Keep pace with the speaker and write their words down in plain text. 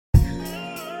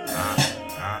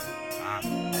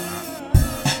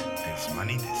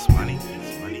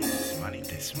I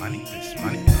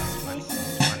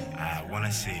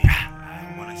wanna see.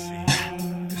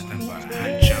 Nothing but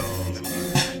Huncho.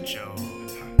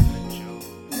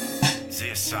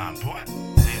 Zia boy.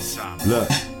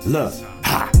 Look,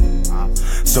 ha.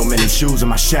 So many shoes in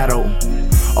my shadow,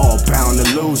 all bound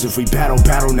to lose. If we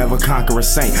battle, never conquer a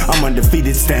saint. I'm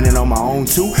undefeated, standing on my own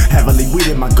too. Heavily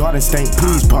weeded, my garden stank.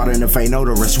 Please pardon if ain't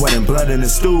odorous. Sweat and blood in the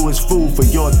stew is food for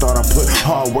your thought. I put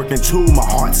hard work into my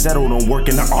heart, settled on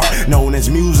working the art known as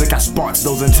music. I sparks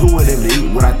those intuitive to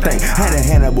eat what I think. Had a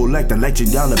Hannibal Lecter lecture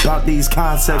y'all about these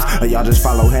concepts, or y'all just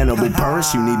follow Hannibal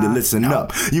Buress? You need to listen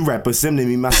up. You rappers send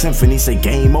me my symphony, say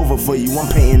game over for you.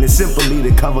 I'm painting it simply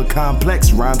to cover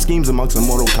complex rhyme schemes amongst a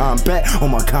Mortal Kombat. On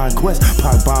my conquest,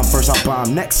 Pac bomb first, I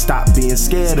bomb next. Stop being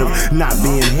scared of not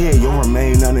being here. You'll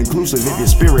remain uninclusive if your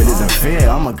spirit isn't fair.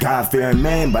 I'm a God-fearing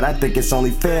man, but I think it's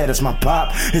only fair. That's my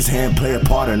pop. His hand play a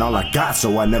part in all I got,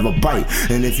 so I never bite.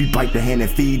 And if you bite the hand that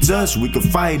feeds us, we can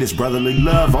fight. It's brotherly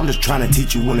love. I'm just trying to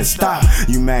teach you when to stop.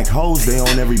 You Mac hoes, they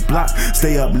on every block.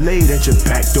 Stay up late at your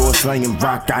back door slanging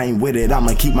rock. I ain't with it.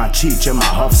 I'ma keep my cheech in my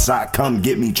huff sock. Come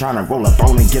get me, trying to roll up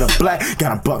on and get a black.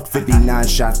 Got a $159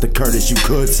 shots to Curtis. You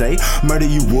could say murder,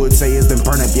 you would say, is then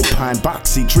burn up your pine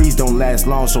box. See, trees don't last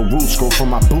long, so roots grow from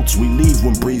my boots. We leave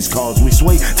when breeze calls, we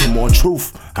sway to more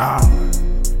truth.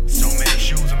 So many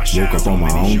shoes in my shadow. Woke up on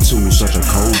my own too, such a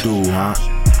cold dude, huh?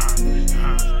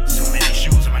 So many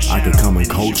shoes in my shadow. I could come and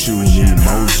coach you, need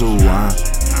Mosul, huh?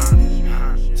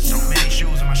 So many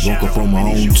shoes in my shadow. Woke up on my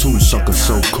own too, sucker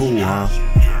so cool, huh?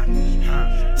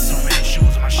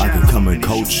 I could come and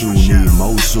coach you, need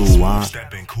Mosul, huh?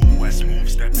 Stepping cool, West move,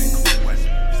 stepping cool, West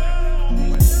move.